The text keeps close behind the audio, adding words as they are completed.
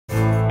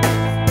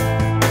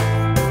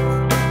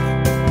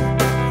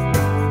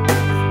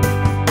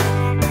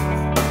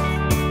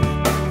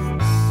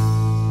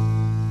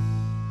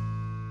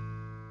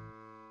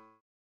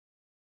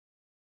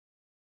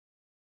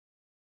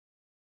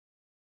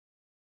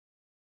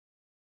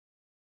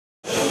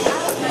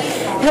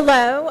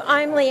Hello,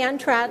 I'm Leanne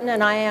Tratton,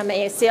 and I am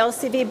a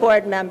CLCV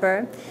board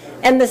member.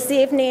 And this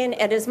evening,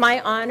 it is my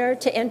honor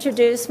to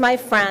introduce my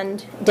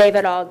friend,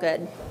 David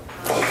Allgood.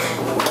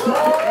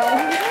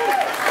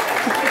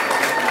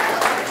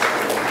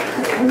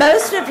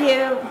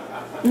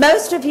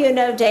 Most of you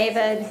know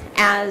David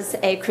as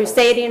a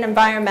crusading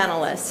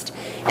environmentalist.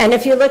 And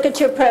if you look at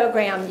your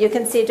program, you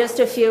can see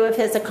just a few of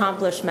his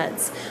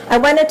accomplishments. I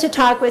wanted to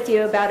talk with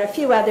you about a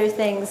few other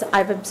things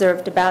I've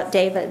observed about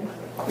David.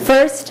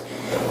 First,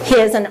 he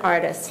is an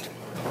artist.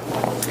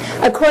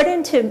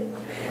 According to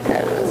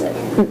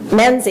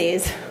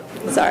Menzies,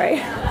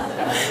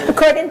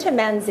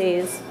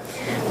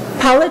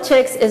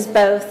 politics is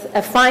both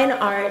a fine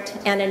art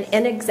and an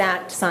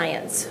inexact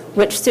science,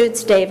 which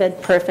suits David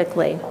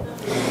perfectly.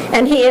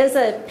 And he is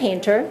a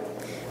painter.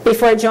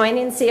 Before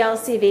joining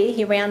CLCV,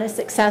 he ran a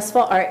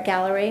successful art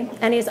gallery,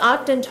 and he's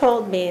often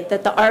told me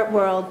that the art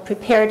world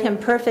prepared him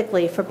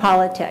perfectly for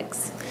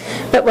politics.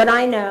 But what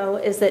I know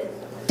is that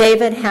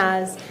David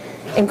has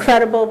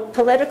incredible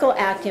political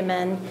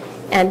acumen,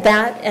 and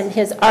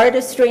his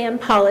artistry in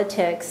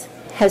politics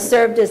has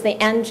served as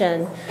the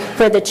engine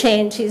for the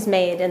change he's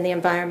made in the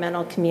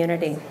environmental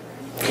community.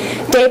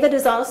 David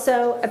is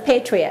also a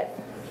patriot.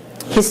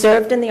 He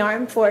served in the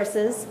armed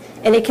forces,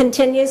 and he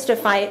continues to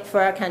fight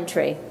for our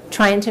country,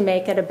 trying to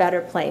make it a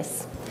better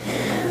place.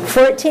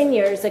 14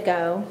 years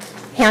ago,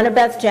 Hannah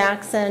Beth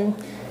Jackson,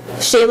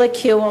 Sheila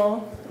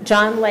Kuehl,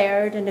 John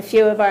Laird, and a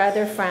few of our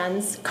other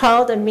friends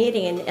called a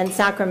meeting in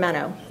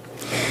Sacramento.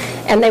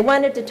 And they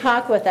wanted to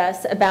talk with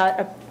us about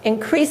an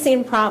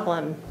increasing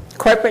problem,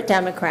 corporate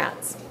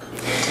Democrats.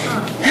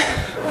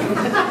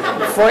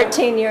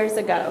 14 years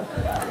ago.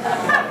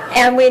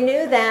 And we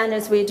knew then,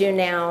 as we do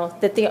now,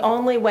 that the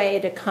only way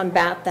to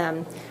combat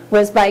them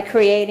was by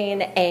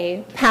creating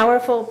a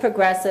powerful,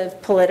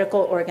 progressive political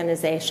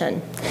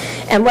organization.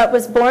 And what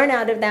was born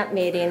out of that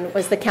meeting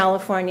was the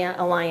California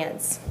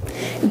Alliance.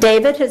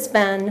 David has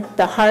been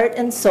the heart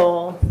and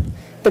soul,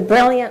 the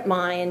brilliant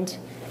mind,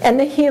 and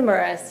the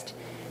humorist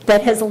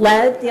that has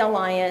led the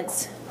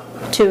Alliance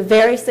to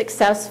very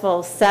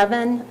successful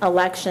 7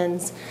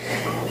 elections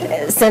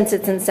since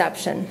its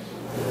inception.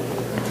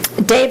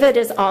 David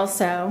is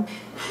also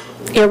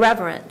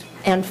irreverent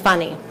and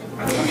funny.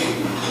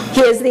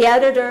 He is the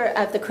editor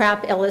of the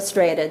Crap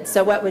Illustrated,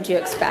 so what would you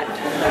expect?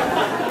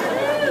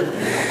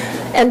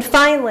 And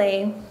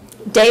finally,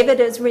 David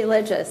is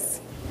religious,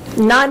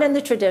 not in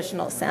the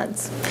traditional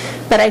sense,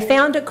 but I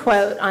found a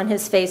quote on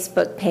his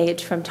Facebook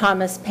page from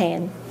Thomas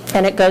Paine,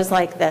 and it goes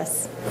like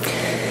this: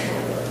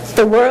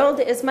 "The world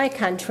is my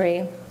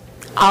country,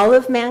 all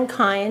of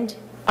mankind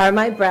are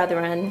my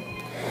brethren,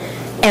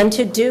 and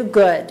to do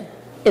good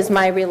is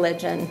my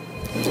religion."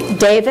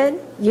 David,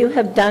 you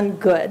have done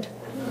good.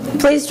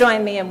 Please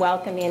join me in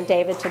welcoming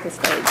David to the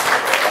stage.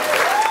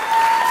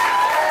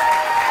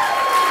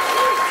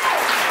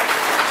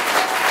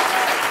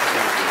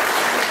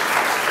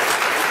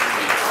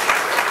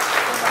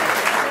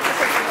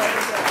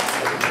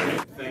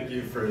 Thank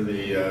you for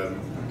the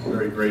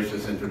very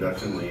gracious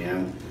introduction,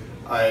 Leanne.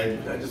 I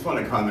just want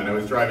to comment. I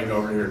was driving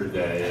over here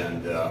today,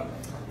 and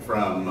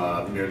from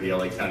near the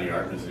LA County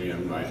Art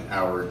Museum, my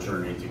hour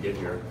journey to get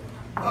here,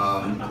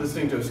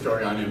 listening to a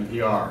story on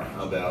NPR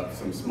about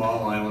some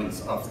small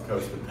islands off the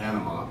coast of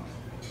Panama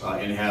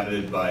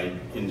inhabited by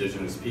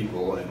indigenous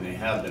people, and they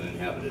have been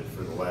inhabited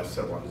for the last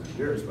several hundred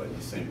years by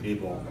these same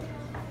people.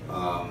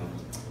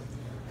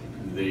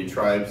 The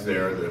tribes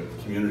there, the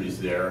communities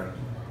there,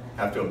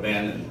 have to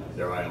abandon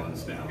their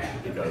islands now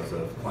because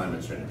of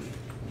climate change,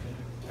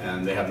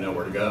 and they have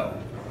nowhere to go.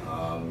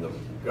 The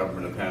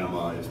government of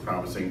Panama is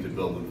promising to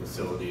build them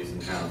facilities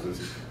and houses,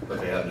 but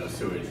they have no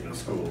sewage, no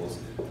schools,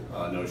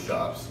 no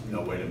shops,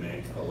 no way to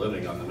make a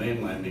living on the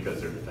mainland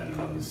because they're dependent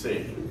on the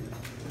sea.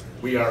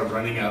 We are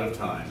running out of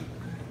time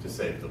to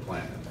save the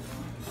planet.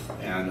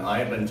 And I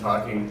have been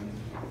talking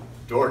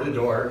door to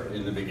door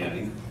in the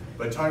beginning,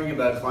 but talking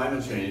about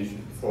climate change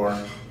for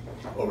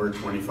over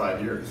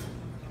 25 years.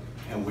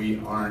 And we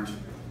aren't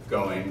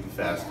going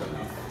fast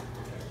enough.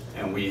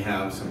 And we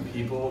have some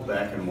people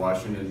back in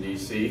Washington,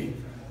 D.C.,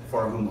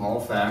 for whom all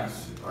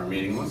facts are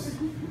meaningless,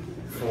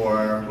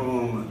 for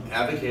whom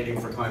advocating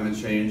for climate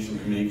change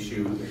makes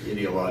you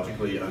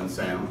ideologically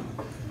unsound,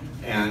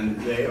 and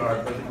they are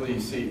perfectly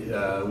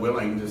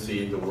willing to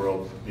see the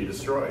world be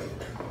destroyed.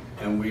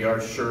 And we are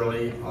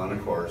surely on a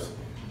course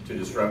to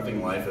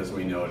disrupting life as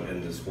we know it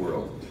in this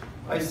world.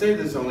 I say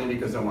this only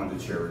because I wanted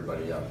to cheer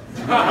everybody up.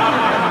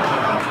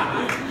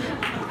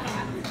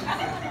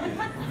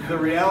 The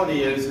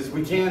reality is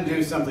we can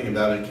do something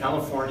about it.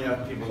 California,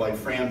 people like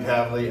Fran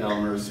Pavley,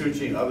 Elmer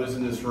Succi, others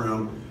in this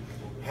room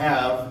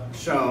have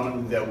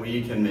shown that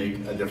we can make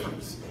a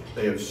difference.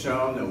 They have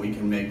shown that we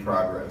can make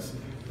progress.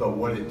 But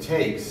what it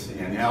takes,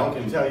 and Al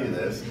can tell you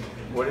this,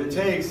 what it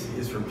takes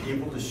is for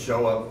people to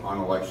show up on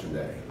election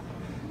day.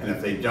 And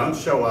if they don't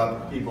show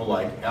up, people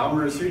like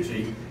Elmer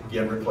Succi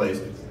get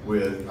replaced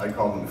with, I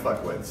call them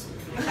fuckwits.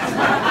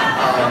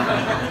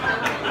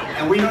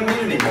 And we don't need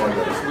any more of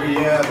those. We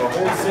have a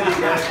whole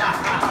city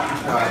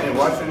back in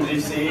Washington,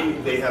 D.C.,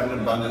 they have an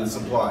abundant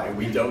supply.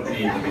 We don't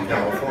need them in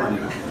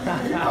California.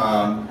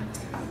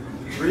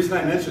 The reason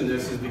I mention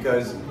this is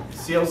because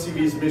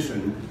CLCV's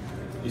mission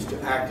is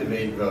to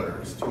activate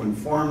voters, to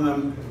inform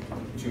them,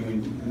 to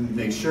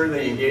make sure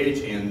they engage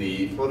in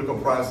the political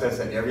process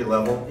at every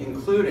level,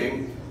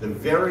 including the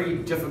very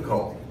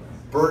difficult,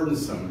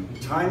 burdensome,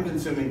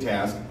 time-consuming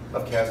task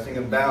of casting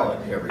a ballot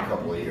every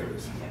couple of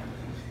years.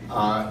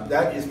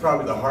 That is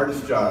probably the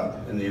hardest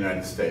job in the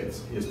United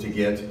States, is to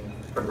get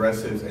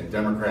progressives and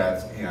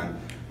Democrats and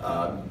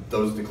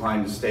those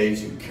declined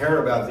states who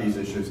care about these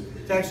issues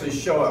to actually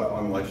show up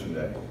on Election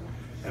Day.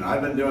 And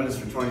I've been doing this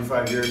for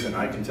 25 years, and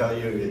I can tell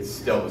you it's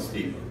still a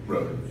steep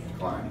road to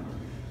climb.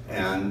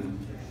 And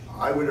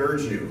I would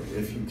urge you,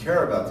 if you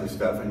care about this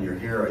stuff, and you're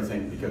here, I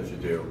think, because you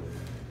do,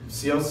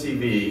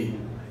 CLCV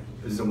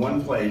is the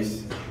one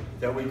place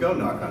that we go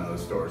knock on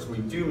those doors. We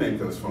do make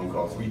those phone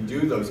calls. We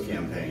do those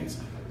campaigns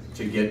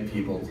to get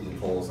people to the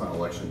polls on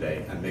Election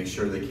Day and make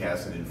sure they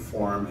cast an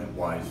informed and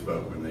wise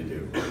vote when they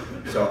do.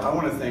 So I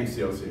want to thank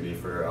CLCV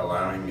for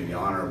allowing me the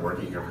honor of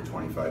working here for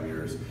 25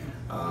 years,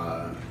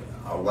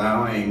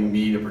 allowing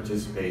me to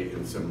participate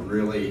in some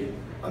really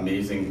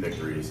amazing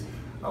victories,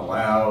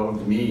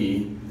 allowed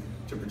me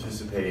to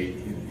participate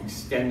in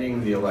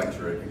extending the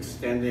electorate,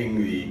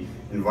 extending the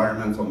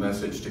environmental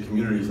message to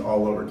communities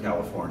all over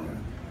California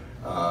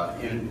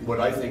in what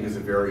I think is a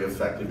very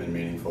effective and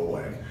meaningful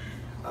way.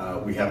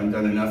 We haven't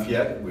done enough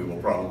yet. We will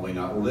probably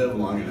not live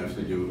long enough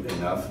to do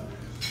enough,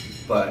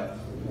 but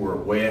we're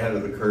way ahead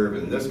of the curve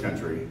in this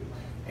country.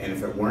 And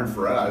if it weren't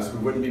for us, we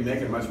wouldn't be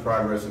making much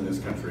progress in this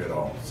country at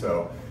all.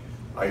 So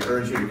I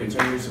urge you to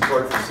continue your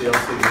support for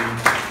CLCV.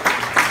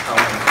 I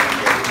want to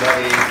thank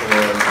everybody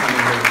for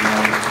coming here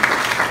tonight.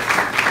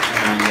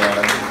 And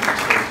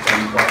it's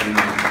been quite an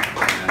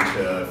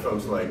honor. And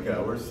folks like,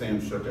 where's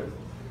Sam Shookett?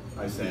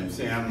 Hi Sam.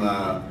 Sam,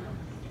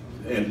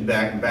 and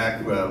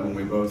back when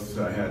we both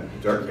had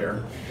dark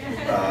hair,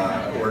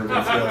 worked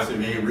at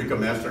CLCV. Rico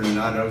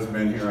Mastrononato's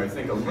been here, I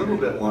think, a little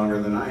bit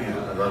longer than I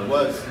have,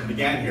 or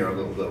began here a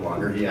little bit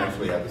longer. He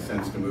actually had the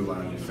sense to move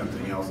on and do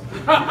something else.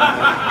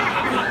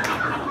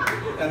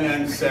 And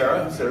then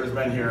Sarah's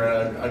been here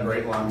a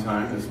great long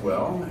time as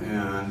well,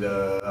 and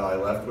I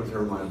left with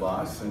her, my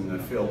boss, and I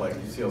feel like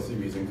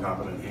CLCV's in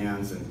competent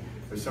hands, and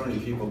there's so many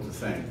people to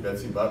thank.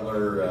 Betsy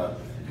Butler,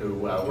 who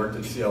worked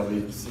at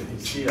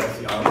CLC, I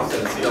almost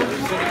said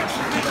CLBC.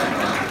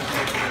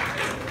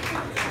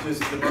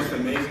 Just the most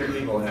amazing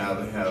people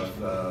have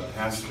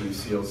passed through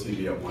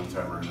CLCV at one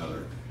time or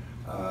another.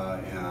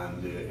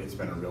 And it's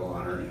been a real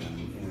honor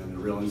and a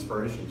real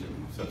inspiration to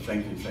me. So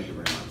thank you very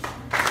much.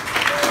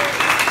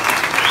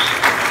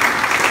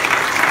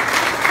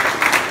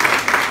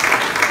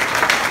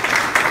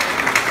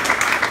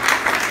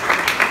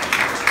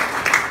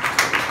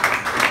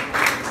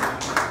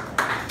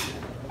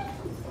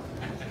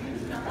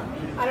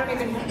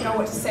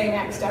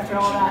 Next after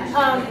all that.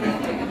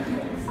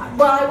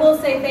 Well, I will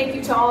say thank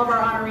you to all of our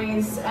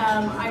honorees.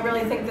 I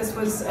really think this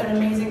was an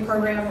amazing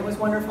program. It was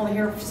wonderful to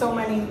hear so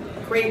many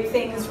great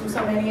things from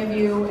so many of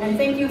you. And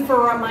thank you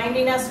for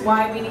reminding us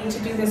why we need to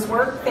do this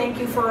work. Thank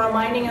you for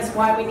reminding us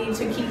why we need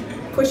to keep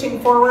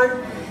pushing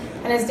forward.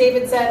 And as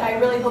David said, I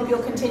really hope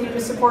you'll continue to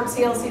support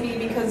CLCV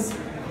because,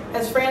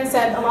 as Fran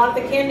said, a lot of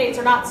the candidates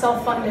are not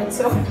self-funded.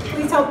 So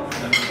please help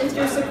with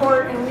your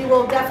support and we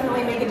will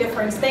definitely make a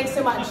difference. Thanks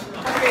so much.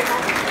 Have a great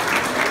night.